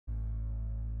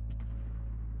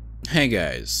Hey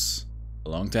guys, a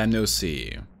long time no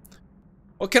see.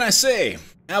 What can I say?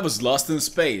 I was lost in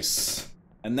space,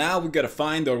 and now we gotta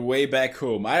find our way back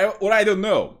home. I don't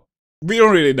know. We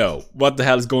don't really know what the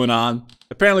hell is going on.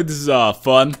 Apparently this is a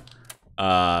fun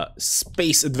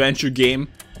space adventure game.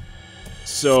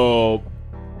 So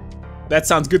that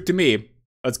sounds good to me.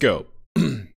 Let's go.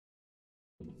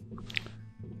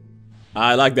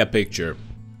 I like that picture.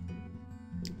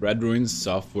 Red Ruins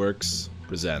Softworks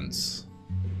presents.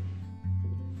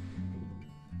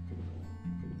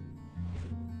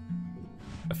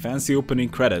 A fancy opening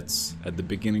credits at the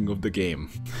beginning of the game.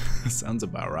 Sounds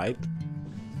about right.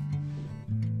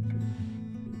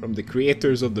 From the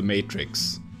creators of The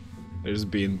Matrix. There's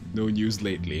been no news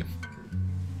lately.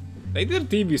 They did a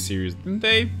TV series, didn't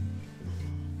they?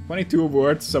 22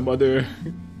 awards some other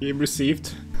game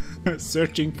received.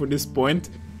 Searching for this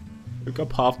point took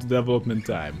up half the development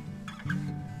time.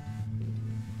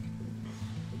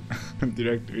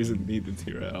 Director isn't needed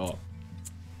here at all.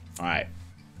 Alright.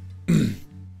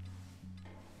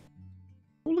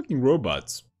 Cool looking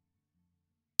robots.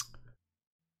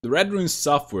 The Red Ruins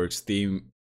Softworks team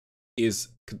is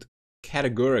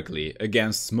categorically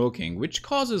against smoking, which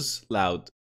causes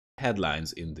loud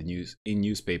headlines in the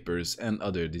newspapers and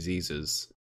other diseases.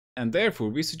 And therefore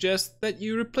we suggest that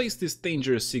you replace this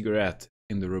dangerous cigarette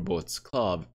in the robot's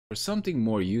club for something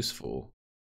more useful.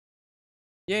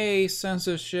 Yay,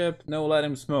 censorship, no let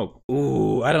him smoke.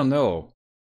 Ooh, I don't know.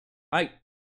 I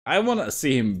wanna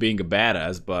see him being a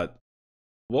badass, but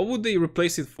what would they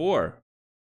replace it for?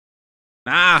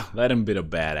 Ah, let him be a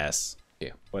badass.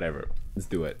 Yeah, whatever. Let's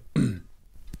do it.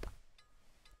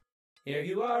 Here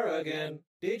you are again.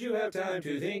 Did you have time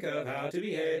to think of how to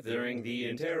behave during the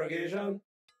interrogation?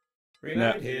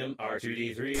 Remind him,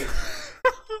 R2-D3.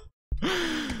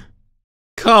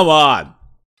 Come on!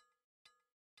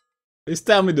 Please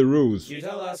tell me the rules. You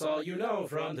tell us all you know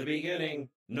from the beginning.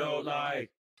 No lie.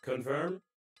 Confirm?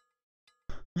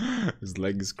 His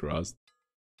leg is crossed.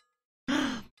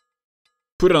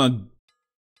 Put on a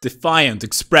defiant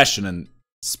expression and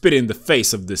spit in the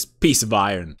face of this piece of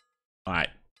iron. Alright,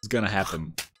 it's gonna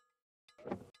happen.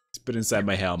 Spit inside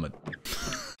my helmet.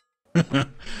 He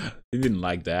didn't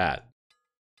like that.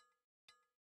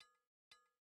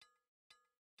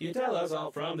 You tell us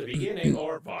all from the beginning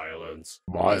or violence.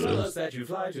 Violence. You tell us that you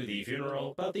fly to the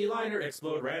funeral, but the liner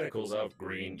explode radicals of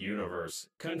green universe.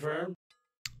 Confirm?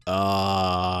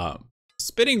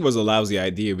 Spitting was a lousy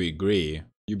idea, we agree.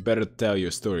 You better tell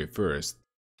your story first.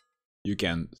 You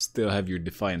can still have your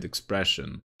defiant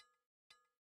expression.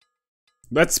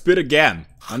 Let's spit again.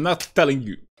 I'm not telling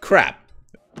you crap.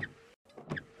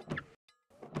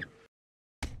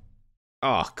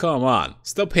 Oh, come on.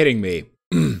 Stop hitting me.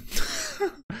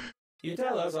 You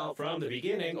tell us all from the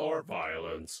beginning or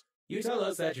violence. You tell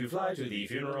us that you fly to the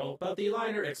funeral, but the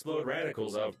liner explode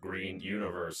radicals of green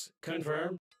universe.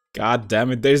 Confirm? God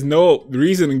damn it, there's no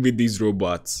reasoning with these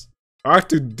robots.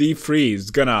 R2-D3 is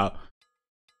gonna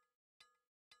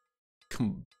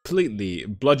completely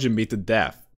bludgeon me to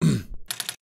death.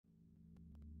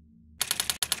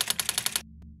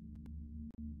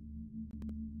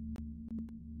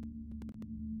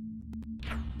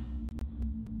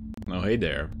 Oh, hey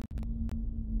there.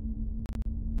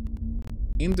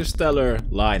 Interstellar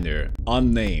liner,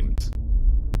 unnamed.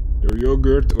 Your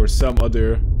yogurt or some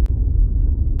other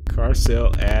car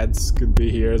sale ads could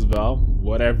be here as well.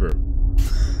 Whatever.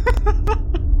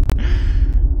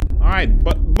 Alright,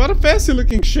 but a fancy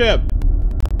looking ship.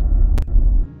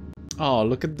 Oh,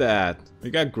 look at that.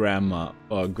 We got grandpa,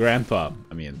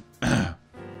 I mean.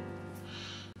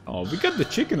 Oh, we got the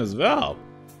chicken as well.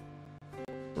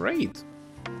 Great.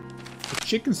 The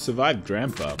chicken survived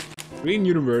grandpa. Green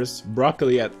universe,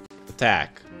 broccoli at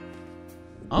attack.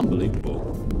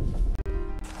 Unbelievable.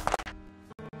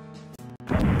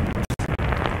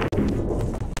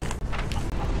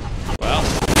 Well.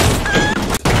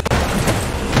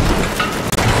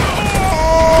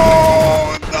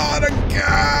 Oh, not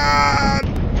again!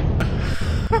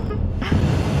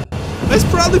 That's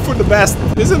probably for the best,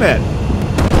 isn't it?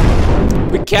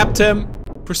 We kept him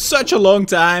for such a long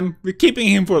time. We're keeping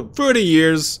him for 30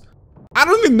 years. I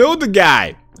don't even know the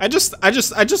guy. I just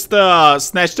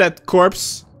snatched that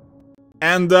corpse,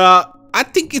 and I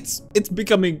think it's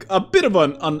becoming a bit of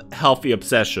an unhealthy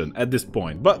obsession at this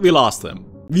point. But we lost him.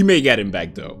 We may get him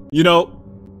back though. You know,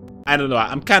 I don't know.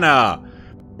 I'm kind of,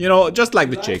 you know, just like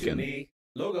the chicken.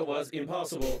 Logo was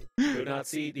impossible. Could not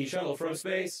see the shuttle from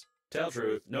space. Tell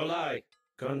truth, no lie.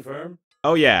 Confirm?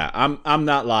 Oh yeah, I'm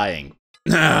not lying.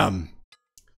 Oh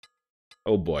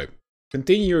boy.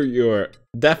 Continue your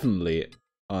definitely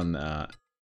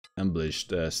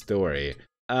unembellished story.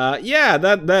 Yeah,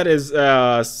 that is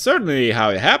certainly how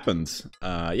it happened.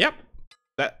 Yep.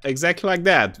 That, exactly like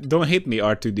that. Don't hit me,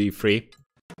 R2D3.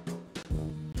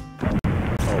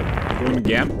 Oh, going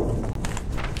again.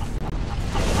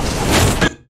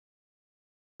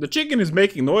 The chicken is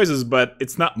making noises, but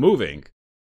it's not moving.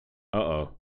 Uh-oh.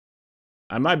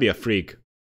 I might be a freak.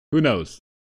 Who knows?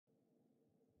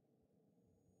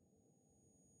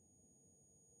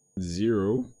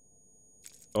 0.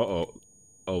 Uh-oh.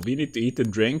 Oh, we need to eat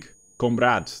and drink?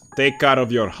 Comrade, take care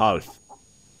of your health.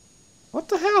 What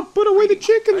the hell? Put away the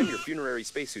chicken! I'm your funerary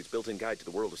spacesuit's built-in guide to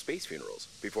the world of space funerals.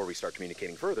 Before we start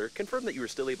communicating further, confirm that you are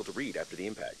still able to read after the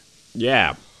impact.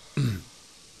 Yeah.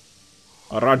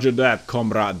 Roger that,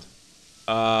 comrade.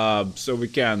 So we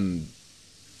can...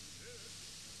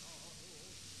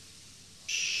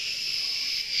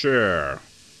 Sure.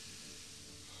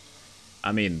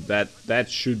 I mean, that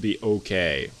should be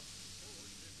okay.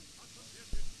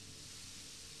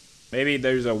 Maybe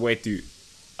there's a way to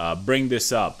bring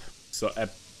this up so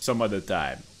at some other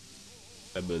time.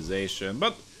 Stabilization,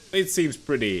 but it seems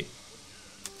pretty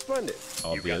Splendid.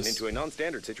 obvious. You've gotten into a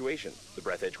non-standard situation. The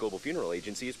BreathEdge Global Funeral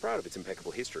Agency is proud of its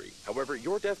impeccable history. However,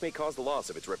 your death may cause the loss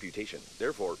of its reputation.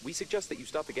 Therefore, we suggest that you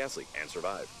stop the gas leak and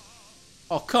survive.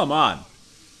 Oh, come on.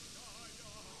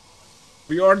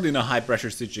 We are in a high-pressure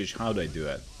situation. How do I do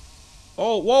it?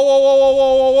 Oh, whoa, whoa, whoa, whoa,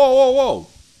 whoa, whoa, whoa, whoa, whoa.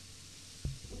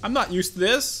 I'm not used to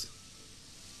this.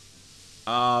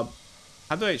 How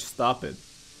do I stop it?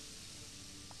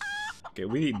 Okay,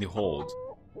 we need to hold.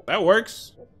 That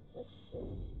works.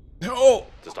 Oh!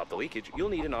 To stop the leakage, you'll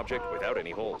need an object without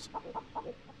any holes.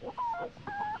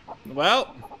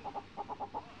 Well,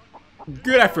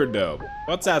 good effort though.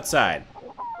 What's outside?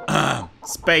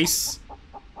 Space.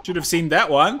 Should have seen that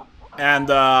one. And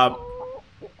a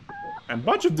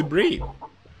bunch of debris.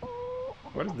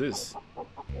 What is this?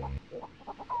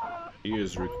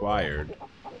 Is required.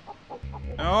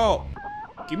 Oh,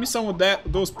 give me some of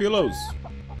those pillows.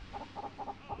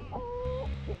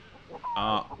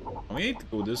 We need to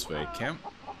go this way. Can't.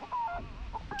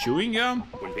 Chewing gum?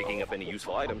 When picking up any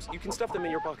useful items, you can stuff them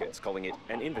in your pockets, calling it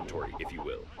an inventory, if you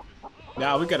will.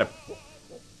 Now we gotta...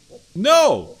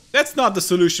 No! That's not the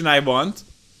solution I want.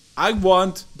 I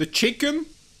want the chicken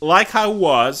like how it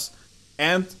was,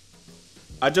 and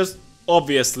I just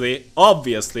obviously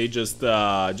just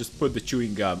put the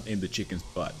chewing gum in the chicken's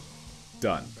butt.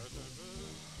 Done.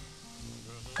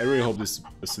 I really hope this is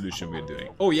the solution we're doing.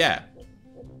 Oh yeah.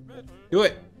 Do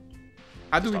it.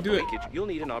 How do we do it? Leakage, you'll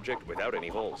need an object without any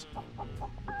holes.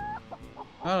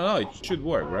 I don't know, it should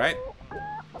work, right?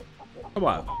 Come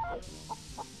on.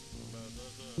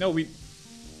 No,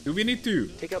 do we need to?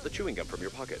 Take out the chewing gum from your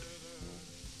pocket.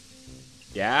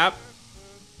 Yep.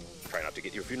 Try not to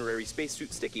get your funerary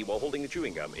spacesuit sticky while holding the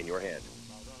chewing gum in your hand.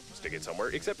 Stick it somewhere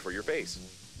except for your face.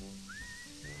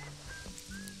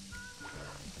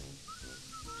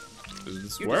 Does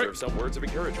this You work? deserve some words of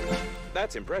encouragement.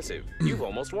 That's impressive. You've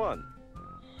almost won.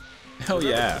 Hell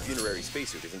Remember, yeah. the funerary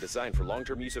spacesuit isn't designed for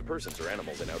long-term use of persons or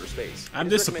animals in outer space. I'm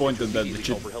It is disappointed recommended that to the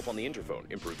immediately call for help on the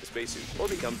interphone, improve the spacesuit, or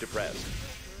become depressed.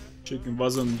 Chicken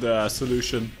wasn't the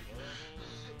solution.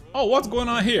 Oh, what's going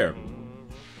on here?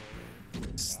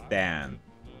 Stand.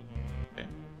 Okay.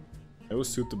 No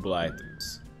suitable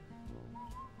items.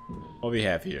 What we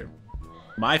have here?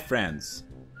 My friends.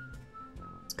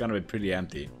 It's gonna be pretty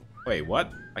empty. Wait,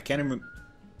 what? I can't even...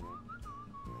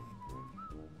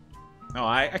 No,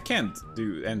 I can't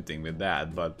do anything with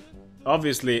that, but...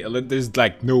 Obviously, there's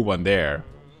like no one there.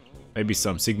 Maybe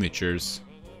some signatures.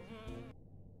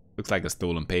 Looks like a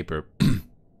stolen paper.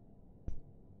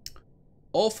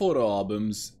 All photo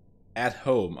albums at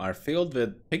home are filled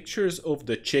with pictures of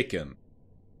the chicken.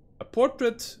 A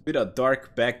portrait with a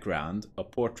dark background, a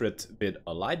portrait with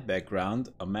a light background,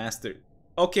 a master...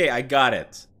 Okay, I got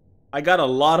it. I got a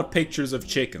lot of pictures of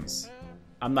chickens.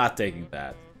 I'm not taking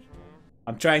that.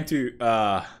 I'm trying to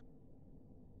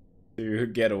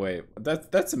get away.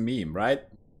 That's a meme, right?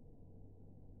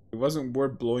 It wasn't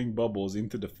worth blowing bubbles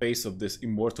into the face of this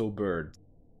immortal bird.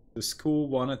 The school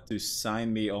wanted to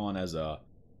sign me on as a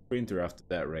printer after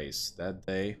that race. That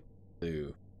day,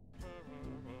 do.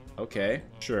 Okay,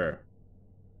 sure.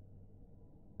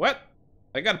 What?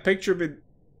 I got a picture with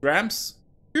Gramps?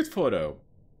 Good photo.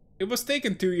 It was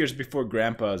taken 2 years before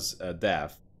Grandpa's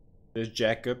death. This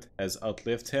jacket has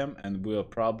outlived him and will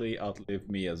probably outlive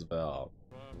me as well.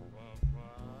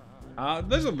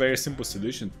 There's a very simple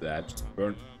solution to that. Just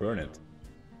burn it.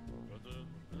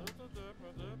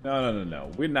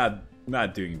 No. We're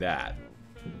not doing that.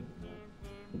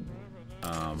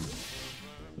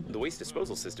 The waste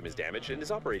disposal system is damaged and is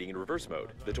operating in reverse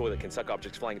mode. The toilet can suck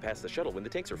objects flying past the shuttle when the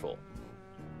tanks are full.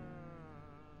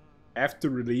 I have to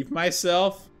relieve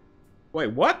myself?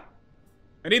 Wait, what?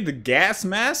 I need the gas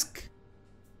mask?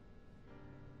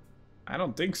 I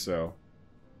don't think so.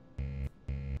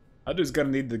 I'm just gonna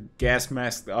need the gas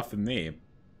mask off of me.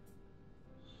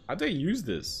 How do I use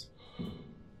this?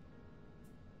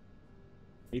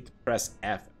 Need to press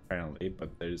F apparently,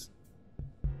 but there's...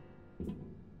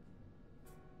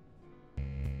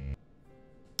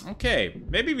 Okay,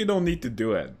 maybe we don't need to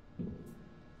do it.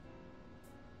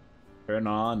 Turn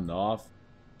on, off.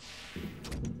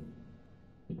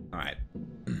 Alright.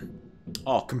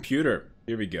 Oh, computer.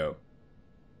 Here we go.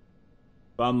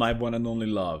 Found my one and only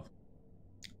love.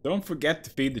 Don't forget to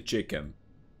feed the chicken.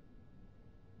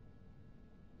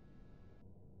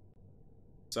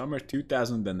 Summer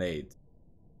 2008.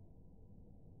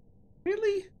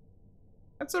 Really?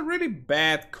 That's a really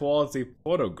bad quality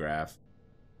photograph.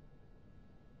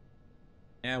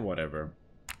 Yeah, whatever.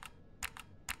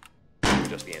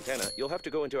 Just the antenna, you'll have to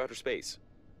go into outer space.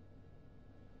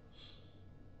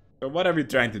 So what are we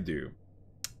trying to do?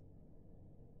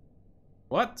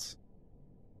 What?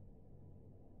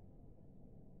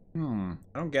 I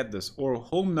don't get this. Or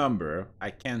home number. I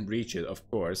can't reach it, of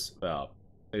course. Well,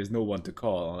 there's no one to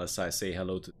call unless I say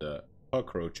hello to the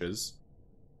cockroaches.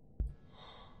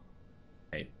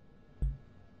 Hey.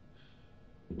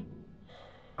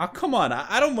 Oh, come on.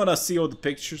 I don't want to see all the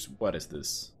pictures. What is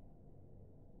this?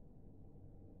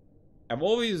 I've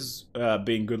always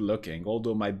been good looking,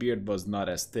 although my beard was not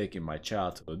as thick in my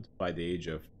childhood. By the age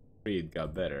of 3, it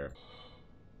got better.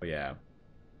 But yeah.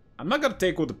 I'm not gonna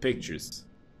take all the pictures.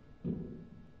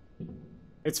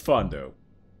 It's fun though.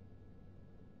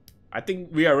 I think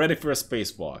we are ready for a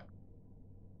spacewalk.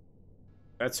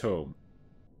 That's home.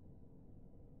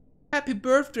 Happy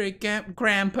birthday,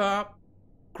 Grandpa.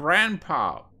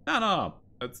 Grandpa. No.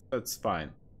 That's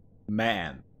fine.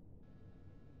 Man.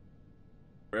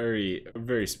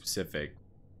 Very specific.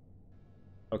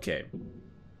 Okay.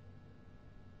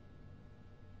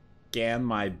 Scan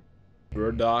my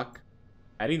burdock.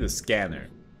 I need a scanner.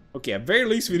 Okay, at very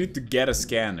least we need to get a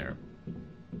scanner.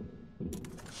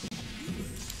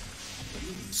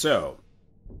 So.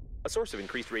 A source of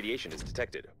increased radiation is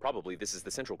detected. Probably this is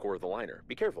the central core of the liner.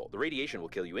 Be careful, the radiation will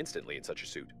kill you instantly in such a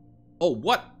suit. Oh,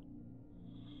 what?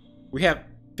 We have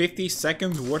 50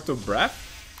 seconds worth of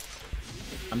breath?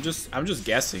 I'm just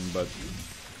guessing, but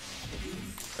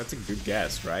that's a good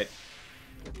guess, right?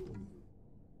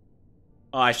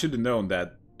 Oh, I should have known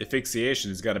that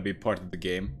asphyxiation is gonna be part of the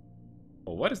game.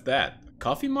 Oh, what is that? A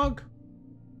coffee mug?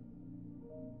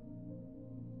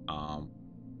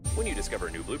 When you discover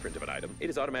a new blueprint of an item, it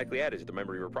is automatically added to the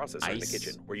memory reprocessor in the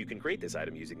kitchen, where you can create this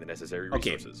item using the necessary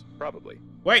resources. Probably.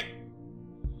 Wait!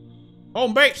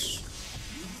 Home base!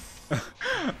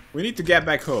 We need to get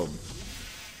back home.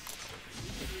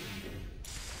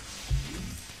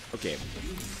 Okay.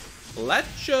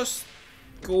 Let's just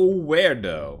go where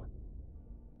though?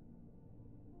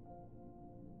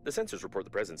 The sensors report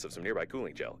the presence of some nearby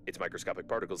cooling gel. Its microscopic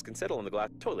particles can settle on the glass.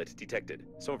 Toilet detected.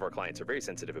 Some of our clients are very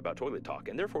sensitive about toilet talk,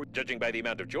 and therefore, judging by the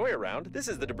amount of joy around, this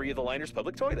is the debris of the liner's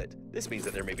public toilet. This means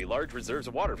that there may be large reserves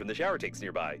of water from the shower tanks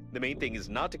nearby. The main thing is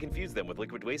not to confuse them with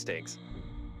liquid waste tanks.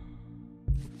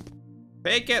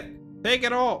 Take it! Take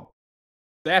it all!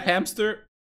 That hamster!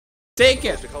 Take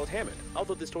it! To call it Hammond,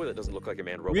 although this toilet doesn't look like a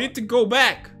manned robot. We need to go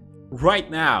back! Right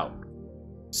now!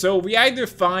 So we either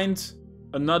find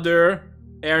another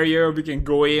area we can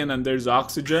go in and there's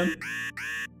oxygen,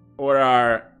 or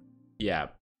our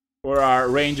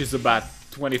range is about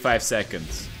 25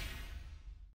 seconds.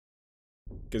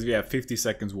 Because we have 50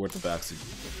 seconds worth of oxygen.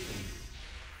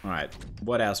 Alright,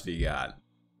 what else we got?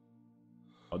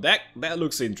 Oh, that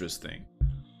looks interesting.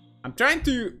 I'm trying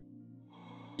to...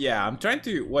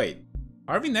 Wait.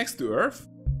 Are we next to Earth?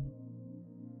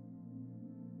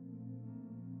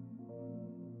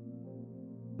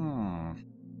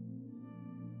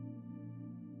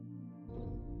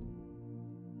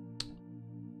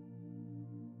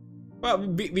 Well,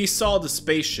 we saw the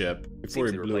spaceship before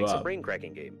it blew up. A brain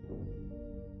cracking game.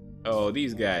 Oh,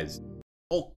 these guys.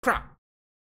 Oh, crap.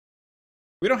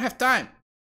 We don't have time.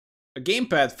 A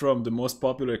gamepad from the most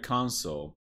popular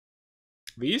console.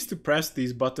 We used to press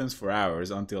these buttons for hours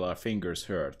until our fingers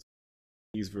hurt.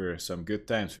 These were some good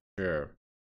times for sure.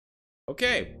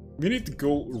 Okay, we need to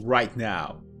go right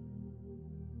now.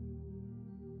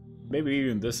 Maybe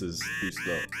even this is too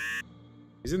slow.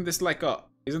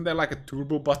 Isn't there like a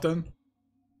turbo button?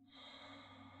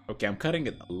 Okay, I'm cutting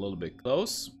it a little bit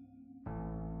close.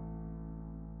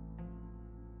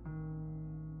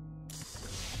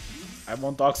 I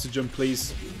want oxygen,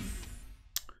 please.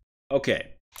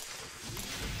 Okay.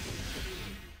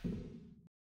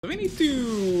 So we need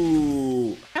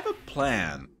to have a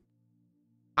plan.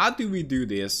 How do we do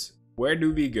this? Where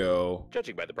do we go?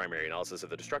 Judging by the primary analysis of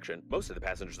the destruction, most of the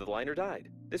passengers of the liner died.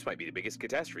 This might be the biggest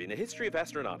catastrophe in the history of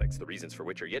astronautics, the reasons for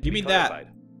which are yet Give to be me that.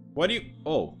 clarified. What do you...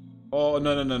 Oh. Oh,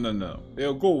 no.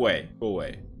 Yo, go away. Go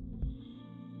away.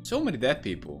 So many dead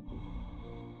people.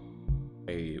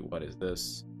 Hey, what is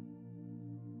this?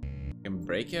 Can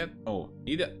break it? Oh,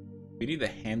 we need a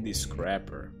handy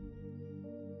scrapper.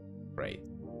 Great.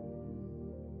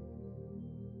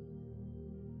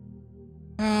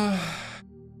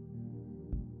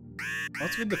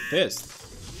 What's with the fist?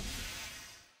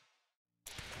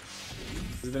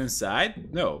 Is it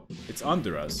inside? No, it's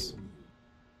under us.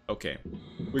 Okay,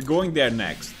 we're going there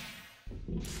next.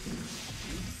 What's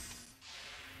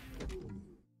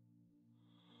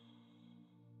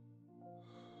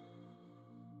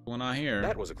going on here?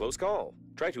 That was a close call.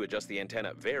 Try to adjust the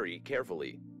antenna very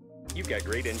carefully. You've got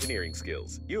great engineering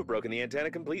skills. You have broken the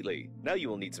antenna completely. Now you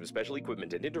will need some special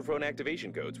equipment and interphone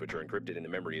activation codes, which are encrypted in the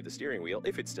memory of the steering wheel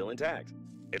if it's still intact.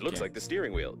 It looks like the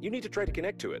steering wheel. You need to try to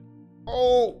connect to it.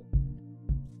 Oh!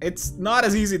 It's not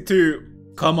as easy to...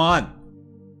 Come on!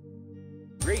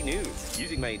 Great news!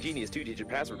 Using my ingenious 2-digit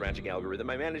password matching algorithm,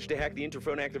 I managed to hack the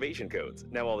interphone activation codes.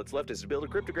 Now all that's left is to build a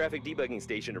cryptographic debugging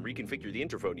station and reconfigure the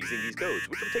interphone using these codes,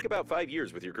 which will take about 5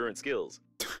 years with your current skills.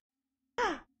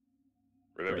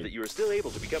 Remember that you are still able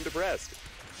to become depressed.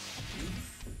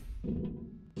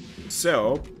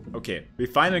 So, okay, we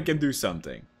finally can do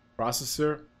something.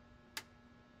 Processor.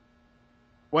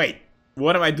 Wait,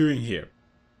 what am I doing here?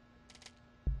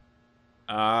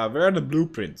 Where are the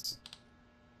blueprints?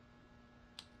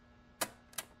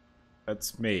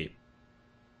 That's me.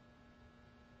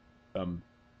 Some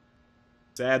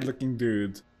sad looking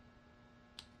dude.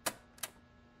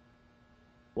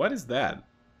 What is that?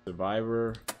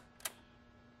 Survivor.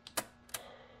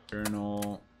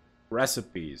 Journal.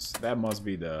 Recipes. That must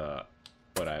be the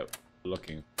what I'm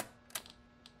looking for.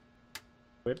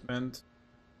 Equipment.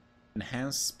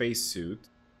 Enhanced spacesuit.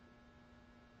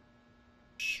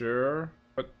 Sure.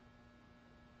 But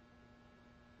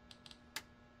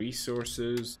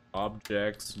resources,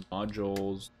 objects,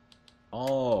 modules.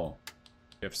 Oh,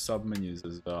 you have submenus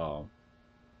as well.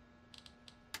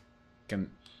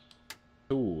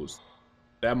 Tools.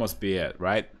 That must be it,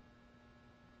 right?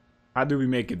 How do we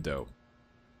make it though?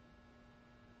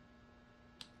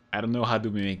 I don't know how do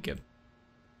we make it.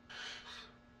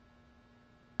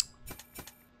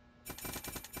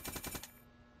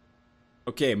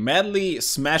 Okay, madly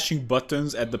smashing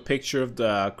buttons at the picture of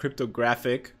the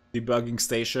cryptographic debugging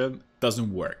station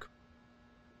doesn't work.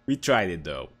 We tried it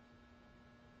though.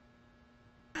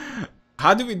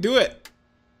 How do we do it?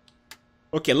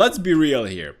 Okay, let's be real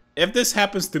here. If this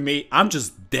happens to me, I'm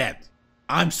just dead.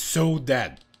 I'm so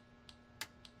dead.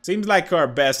 Seems like our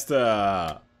best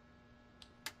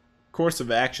course of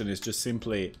action is just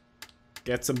simply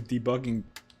get some debugging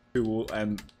tool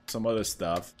and some other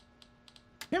stuff.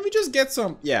 Can we just get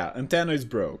some... Yeah, antenna is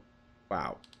broke.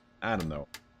 Wow. I don't know.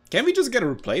 Can we just get a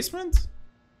replacement?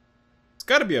 It's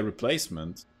gotta be a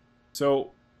replacement.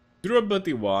 So,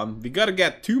 durability 1. We gotta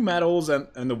get 2 metals and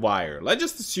a wire. Let's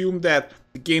just assume that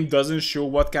the game doesn't show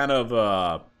what kind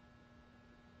of...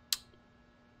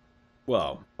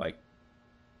 well, like...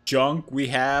 junk we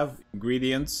have.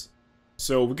 Ingredients.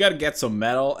 So, we gotta get some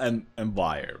metal and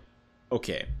wire.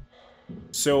 Okay.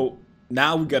 So...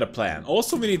 now we got a plan.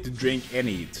 Also, we need to drink and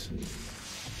eat.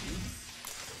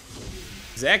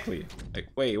 Exactly. Like,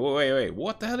 wait.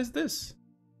 What the hell is this?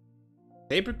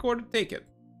 Tape recorder? Take it.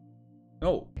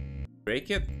 No. Break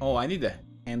it? Oh, I need a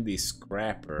handy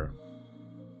scrapper.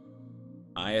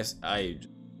 I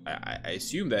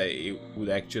assume that it would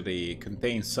actually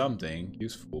contain something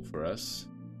useful for us.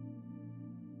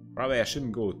 Probably I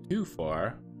shouldn't go too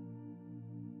far.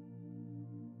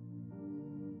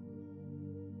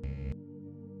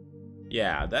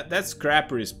 Yeah, that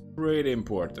scrapper is pretty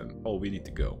important. Oh, we need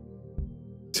to go.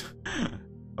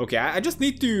 Okay, I just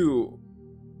need to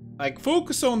like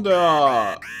focus on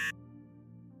the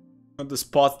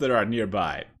spots that are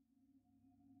nearby.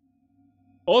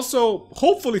 Also,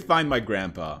 hopefully find my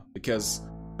grandpa, because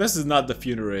this is not the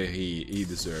funeral he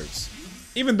deserves.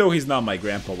 Even though he's not my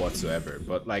grandpa whatsoever,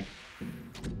 but like,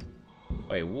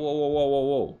 wait,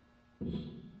 whoa.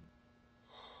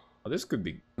 Oh, this could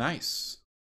be nice.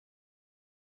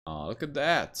 Oh, look at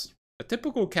that. A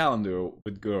typical calendar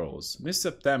with girls. Miss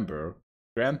September.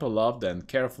 Grandpa loved and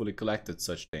carefully collected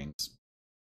such things.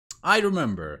 I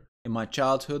remember, in my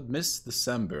childhood, Miss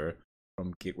December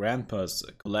from Grandpa's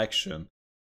collection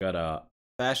got a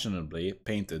fashionably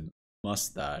painted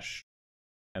mustache.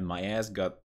 And my ass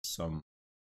got some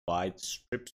white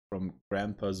strips from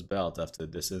Grandpa's belt after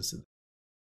this incident.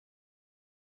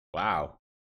 Wow.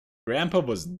 Grandpa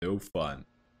was no fun.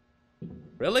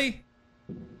 Really?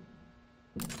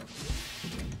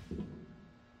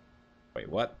 Wait,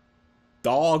 what?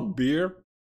 Dog beer?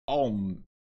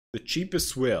 The cheapest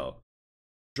swill.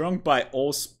 Drunk by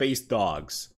all space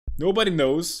dogs. Nobody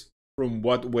knows from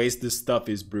what waste this stuff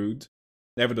is brewed.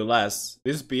 Nevertheless,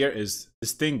 this beer is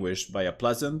distinguished by a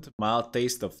pleasant, mild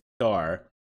taste of tar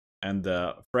and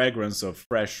the fragrance of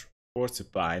fresh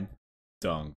porcupine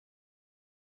dung.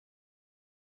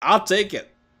 I'll take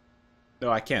it. No,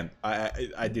 I can't.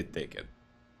 I did take it.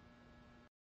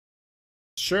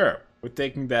 Sure, we're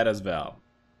taking that as well.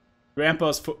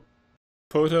 Grandpa's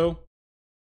photo?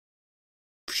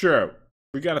 Sure,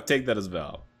 we gotta take that as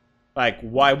well. Like,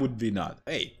 why would we not?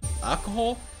 Hey,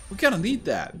 alcohol? We gotta need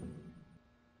that.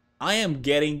 I am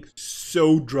getting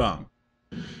so drunk.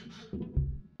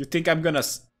 You think I'm gonna...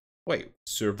 Wait,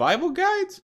 survival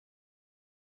guide?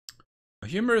 A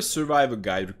humorous survival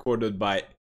guide recorded by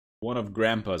one of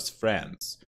Grandpa's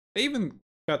friends. They even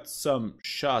cut some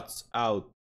shots out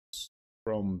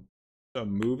from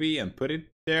some movie and put it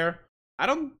there. I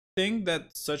don't think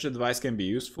that such advice can be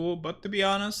useful, but to be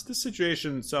honest, this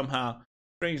situation somehow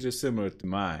strangely similar to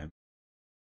mine.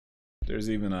 There's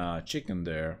even a chicken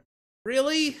there.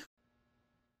 Really?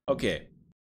 Okay.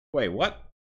 Wait, what?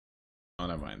 Oh,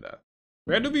 never mind that.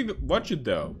 Where do we watch it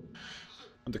though?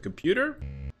 On the computer?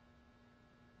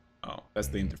 Oh, that's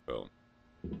the interphone.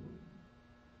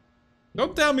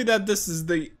 Don't tell me that this is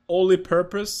the only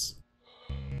purpose.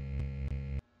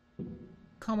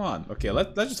 Come on. Okay,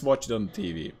 let's just watch it on the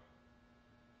TV.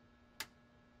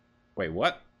 Wait,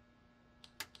 what?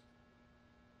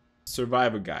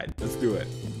 Survivor guide. Let's do it.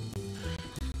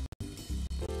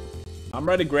 I'm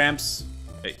ready, Gramps.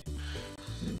 Hey.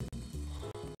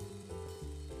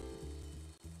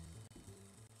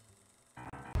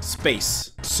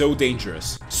 Space. So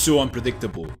dangerous. So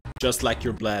unpredictable. Just like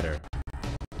your bladder.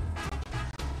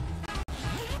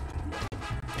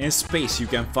 In space, you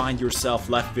can find yourself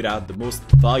left without the most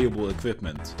valuable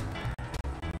equipment.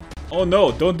 Oh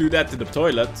no, don't do that to the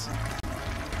toilet.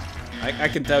 I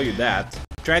can tell you that.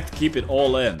 Try to keep it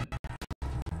all in.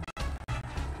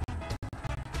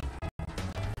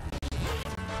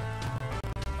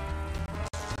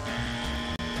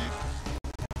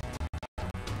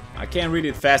 I can't read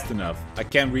it fast enough. I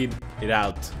can't read it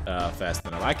out fast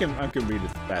enough. I can read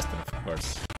it fast enough, of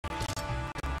course.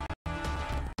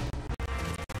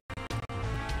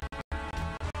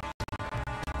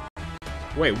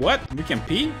 Wait, what? We can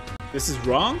pee? This is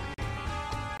wrong?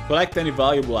 Collect any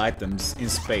valuable items in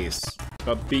space,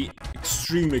 but be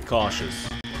extremely cautious.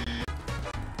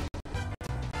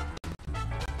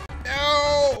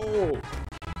 No!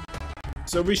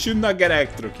 So we should not get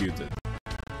electrocuted.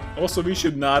 Also, we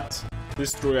should not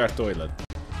destroy our toilet.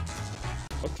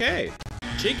 Okay.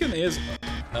 Chicken is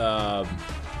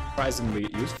surprisingly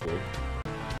useful.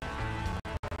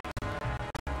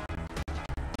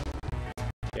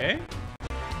 Okay.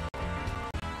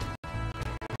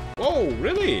 Whoa,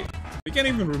 really? We can't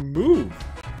even remove.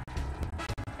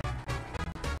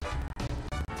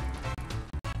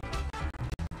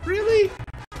 Really?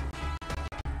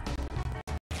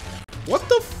 What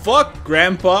the fuck,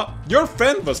 Grandpa? Your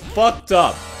friend was fucked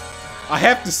up. I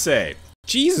have to say.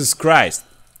 Jesus Christ.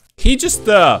 He just,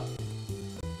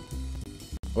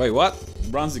 Wait, what?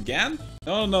 Runs again?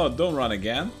 No, don't run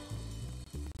again.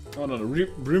 No,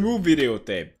 remove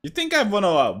videotape. You think I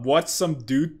wanna watch some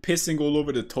dude pissing all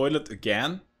over the toilet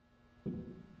again?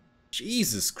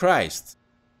 Jesus Christ.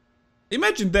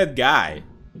 Imagine that guy.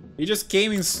 He just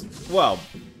came in... Well,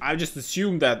 I just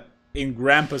assumed that in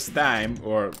Grandpa's time,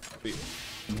 or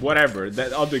whatever,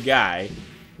 that other guy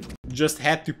just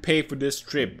had to pay for this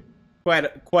trip.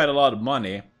 Quite a lot of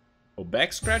money. Oh,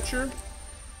 back scratcher?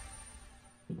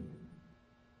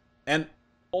 And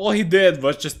all he did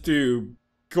was just to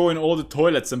go in all the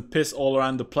toilets and piss all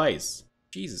around the place.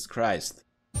 Jesus Christ.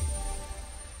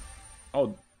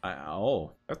 Oh,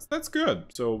 that's good.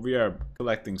 So we are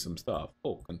collecting some stuff.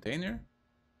 Oh, container?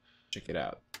 Check it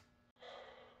out.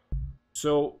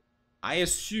 So I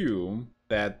assume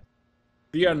that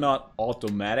we are not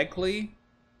automatically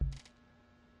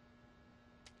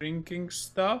drinking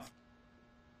stuff.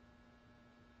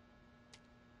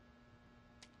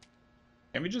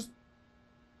 Can we just...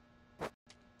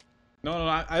 No,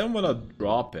 I don't want to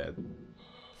drop it.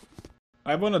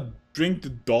 I want to drink the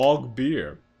dog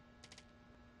beer.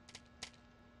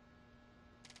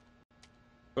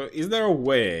 But is there a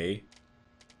way...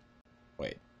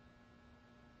 Wait.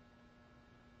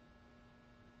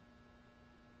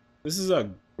 This is a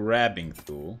grabbing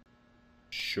tool.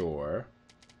 Sure.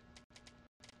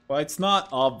 Well, it's not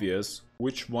obvious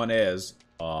which one is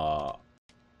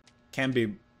can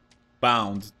be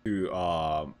bound to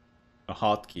a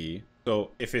hotkey.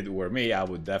 So if it were me, I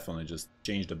would definitely just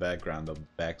change the background of the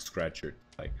back scratcher to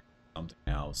like something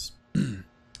else.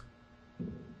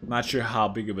 Not sure how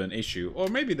big of an issue, or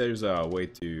maybe there's a way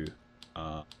to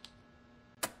no,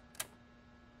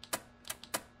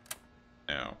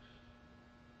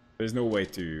 there's no way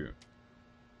to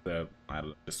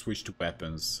just switch to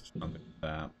weapons, something like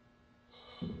that.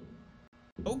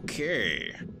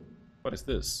 Okay, what is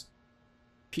this?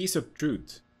 Piece of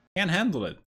truth. Can't handle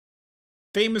it.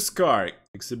 Famous car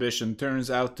exhibition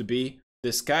turns out to be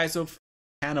disguise of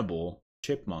cannibal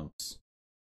chipmunks.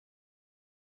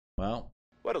 Well,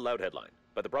 What a loud headline.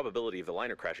 But the probability of the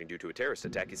liner crashing due to a terrorist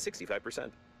attack is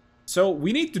 65%. so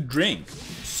we need to drink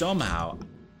somehow.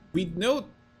 We know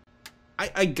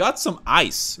I got some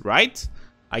ice, right?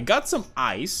 I got some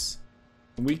ice.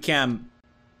 We can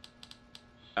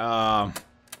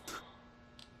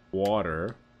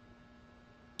water.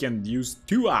 Can use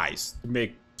 2 ice to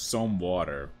make some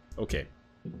water. Okay.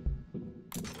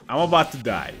 I'm about to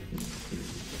die.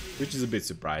 Which is a bit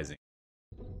surprising.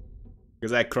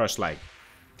 Because I crushed like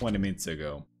 20 minutes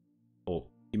ago. Oh,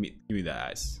 give me that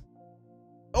ice.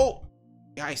 Oh,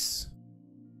 the ice.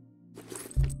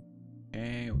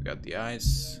 Okay, we got the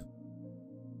ice.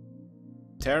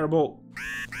 Terrible.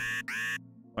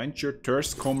 Quench your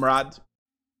thirst, comrade.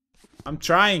 I'm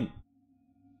trying.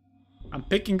 I'm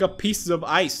picking up pieces of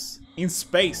ice in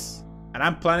space. And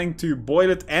I'm planning to boil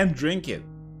it and drink it.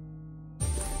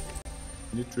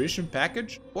 Nutrition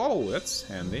package? Whoa, that's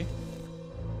handy.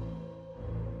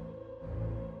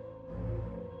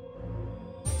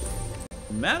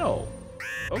 Metal.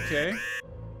 Okay.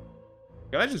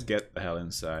 Can I just get the hell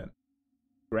inside?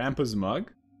 Grandpa's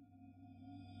mug?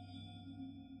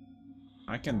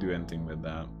 I can't do anything with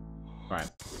that.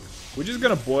 Alright. We're just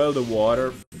gonna boil the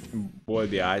water, boil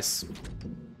the ice,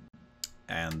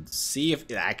 and see if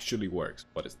it actually works.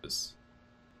 What is this?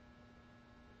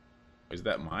 Is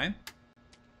that mine?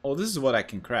 Oh, this is what I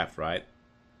can craft, right?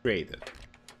 Create it.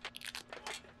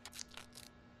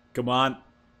 Come on.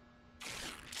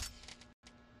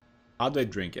 How do I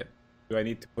drink it? Do I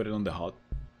need to put it on the hot?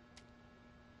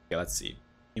 Okay, let's see.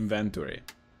 Inventory.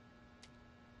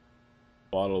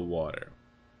 Bottled water.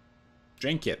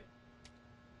 Drink it.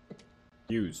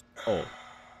 Use. Oh.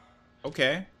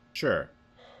 Okay, sure.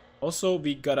 Also,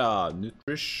 we got a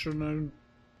nutritional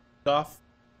stuff.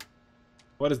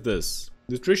 What is this?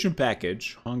 Nutrition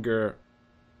package. Hunger.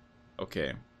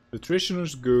 Okay.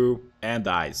 Nutritioner's goo and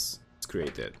ice. It's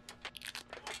created.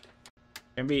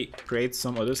 Can we create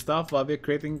some other stuff while we're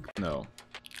creating? No.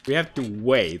 We have to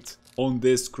wait on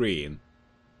this screen.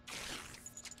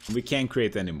 We can't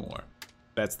create anymore.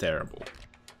 That's terrible.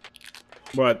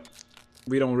 But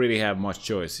we don't really have much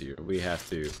choice here. We have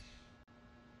to...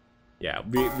 Yeah,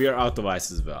 we are out of ice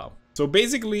as well. So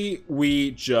basically,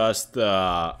 we just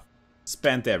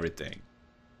spent everything.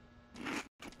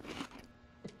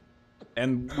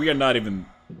 And we are not even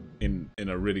in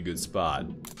a really good spot.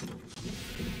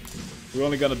 We're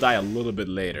only gonna die a little bit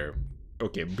later.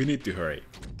 Okay, we need to hurry.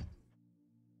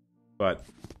 But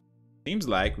seems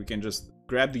like we can just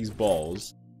grab these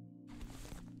balls.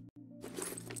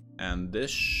 And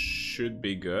this should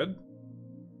be good.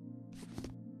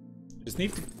 Just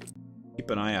need to keep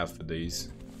an eye out for these.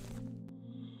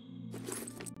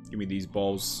 Give me these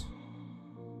balls.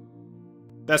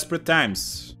 Desperate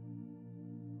times.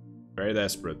 Very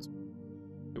desperate.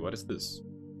 What is this?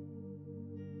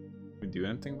 Can we do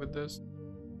anything with this?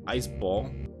 Ice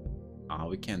ball? Ah,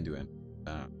 we can't do anything with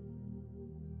that.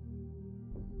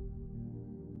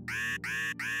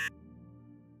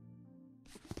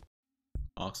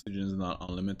 Oxygen is not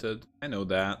unlimited. I know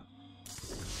that.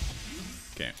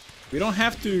 Okay. We don't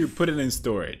have to put it in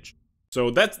storage. So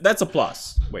that's a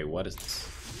plus. Wait, what is this?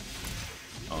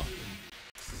 Oh.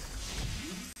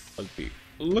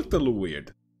 Looked a little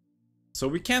weird. So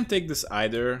we can't take this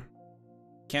either.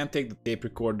 Can't take the tape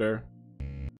recorder.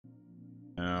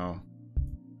 No.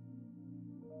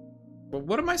 But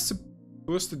what am I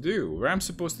supposed to do? Where I'm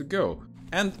supposed to go?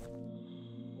 And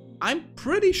I'm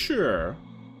pretty sure...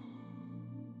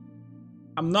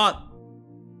 I'm not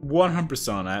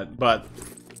 100% on it, but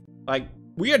like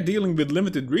we are dealing with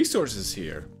limited resources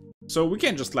here. So we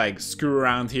can't just like screw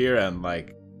around here and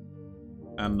like,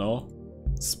 I don't know,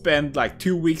 spend like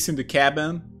 2 weeks in the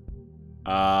cabin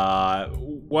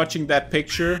watching that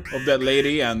picture of that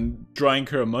lady and drawing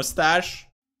her mustache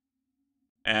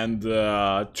and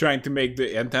trying to make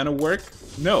the antenna work.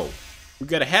 No, we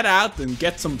gotta head out and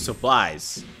get some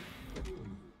supplies.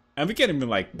 And we can't even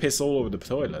like piss all over the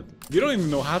toilet. We don't even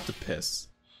know how to piss.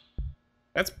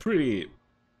 That's pretty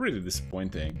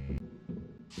disappointing.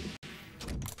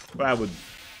 But I would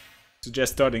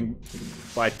suggest starting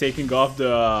by taking off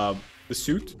the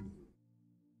suit.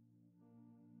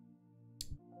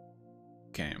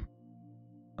 Okay.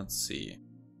 Let's see.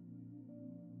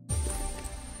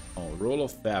 Oh, roll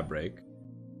of fabric.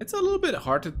 It's a little bit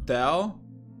hard to tell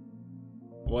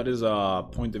what is a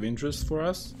point of interest for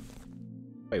us.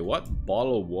 Wait, what?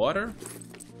 Bottle of water?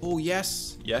 Oh,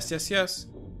 yes. Yes.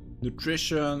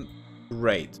 Nutrition.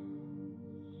 Great.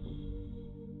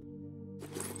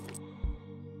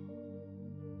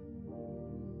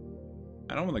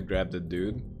 I don't want to grab the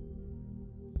dude.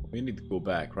 We need to go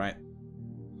back, right?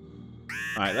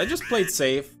 Alright, let's just play it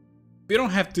safe. We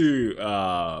don't have to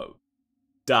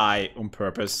die on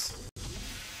purpose.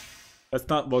 That's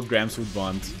not what Grams would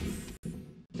want.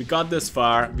 We got this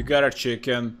far, we got our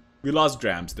chicken. We lost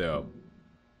Grams though.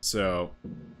 So,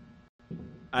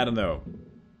 I don't know.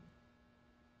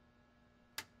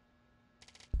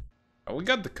 Oh, we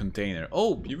got the container.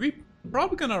 Oh, we're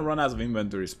probably gonna run out of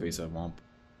inventory space at one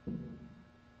point.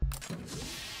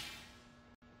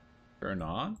 Turn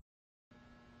on.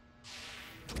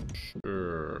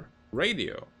 Sure.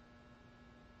 Radio.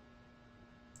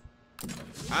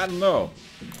 I don't know.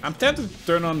 I'm tempted to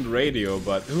turn on the radio,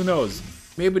 but who knows?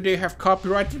 Maybe they have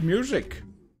copyrighted music.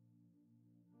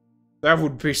 That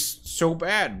would be so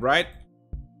bad, right?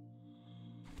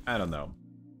 I don't know.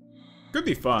 Could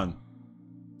be fun.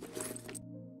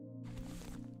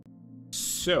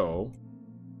 So,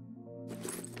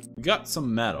 we got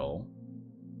some metal.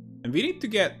 And we need to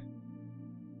get...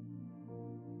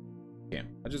 Okay,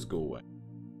 I'll just go away.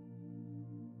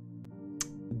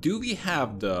 Do we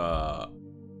have the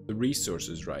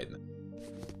resources right now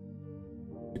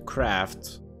to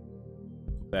craft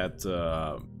that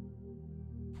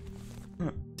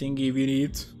thingy we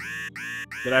need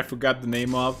that I forgot the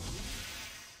name of?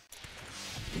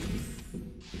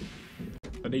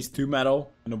 At least 2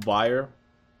 metal and a wire.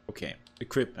 Okay,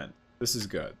 equipment. This is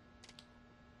good.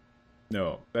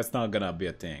 No, that's not gonna be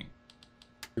a thing.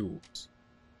 Tools.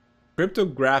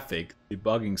 Cryptographic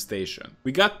debugging station.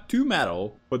 We got 2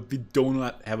 metal, but we do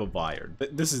not have a wire.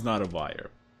 This is not a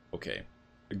wire. Okay.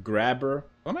 A grabber.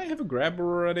 Don't I have a grabber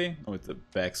already? Oh, it's a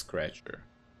back scratcher.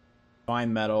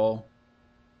 Fine metal.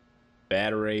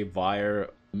 Battery, wire,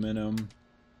 aluminum.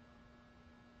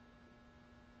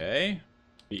 Okay.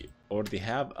 We already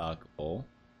have alcohol.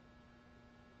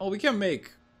 Oh, we can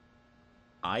make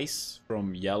ice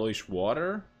from yellowish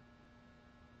water.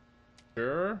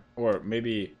 Sure. Or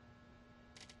maybe...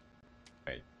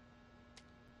 Wait.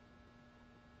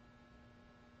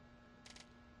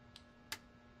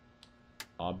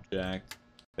 Object.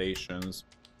 Stations.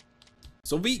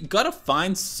 So we gotta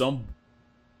find some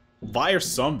wire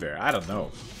somewhere. I don't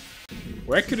know.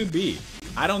 Where could it be?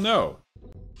 I don't know.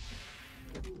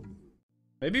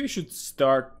 Maybe we should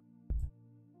start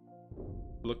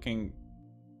looking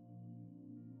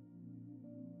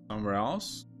somewhere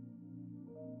else.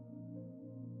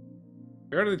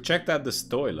 We already checked out this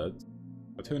toilet,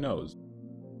 but who knows?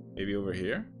 Maybe over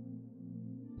here?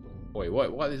 Wait,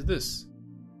 what is this?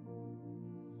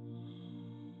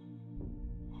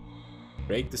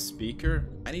 Break the speaker?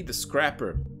 I need the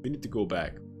scrapper. We need to go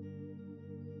back.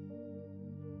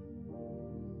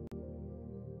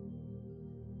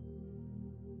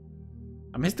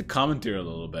 I missed the commentary a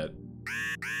little bit.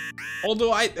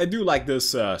 Although I do like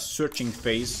this searching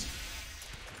phase.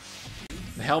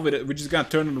 The hell with it, we're just gonna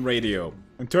turn on the radio.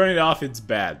 And turn it off, it's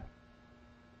bad.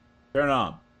 Turn it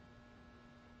on.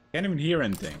 Can't even hear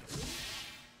anything.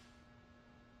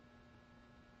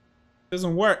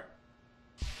 Doesn't work.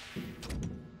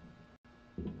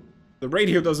 The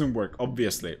radio doesn't work,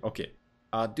 obviously. Okay.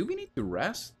 Do we need to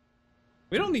rest?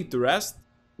 We don't need to rest.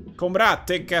 Comrade,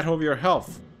 take care of your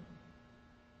health.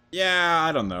 Yeah,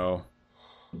 I don't know.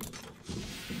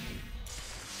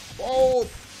 Oh!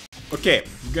 Okay,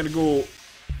 we're gonna go...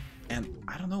 And,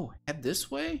 I don't know, head this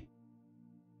way?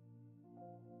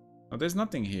 Oh, there's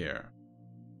nothing here.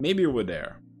 Maybe over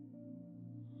there.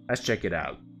 Let's check it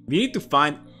out. We need to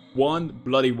find one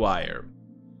bloody wire.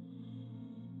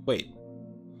 Wait.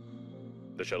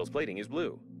 The shuttle's plating is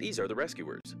blue. These are the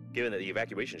rescuers. Given that the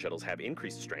evacuation shuttles have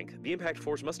increased strength, the impact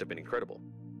force must have been incredible.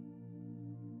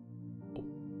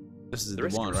 This is The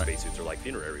the one, rescuer right? spacesuits are like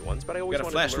funerary ones, but I always Got a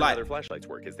wanted to learn how flashlight. their flashlights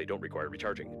work as they don't require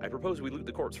recharging. I propose we loot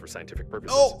the corpse for scientific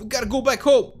purposes. Oh, we gotta go back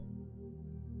home!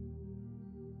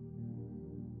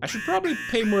 I should probably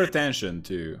pay more attention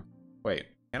to... Wait,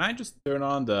 can I just turn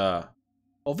on the...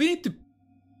 Oh, we need to...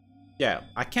 Yeah,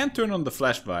 I can't turn on the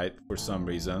flashlight for some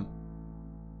reason.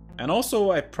 And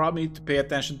also, I probably need to pay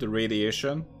attention to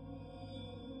radiation.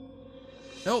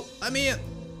 No, I mean...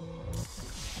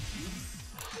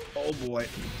 Oh boy.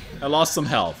 I lost some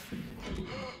health.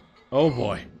 Oh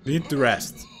boy. Need to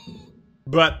rest.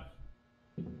 But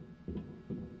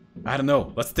I don't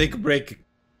know. Let's take a break.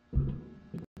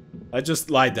 I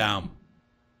just lie down.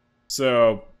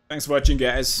 So, thanks for watching,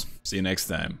 guys. See you next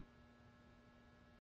time.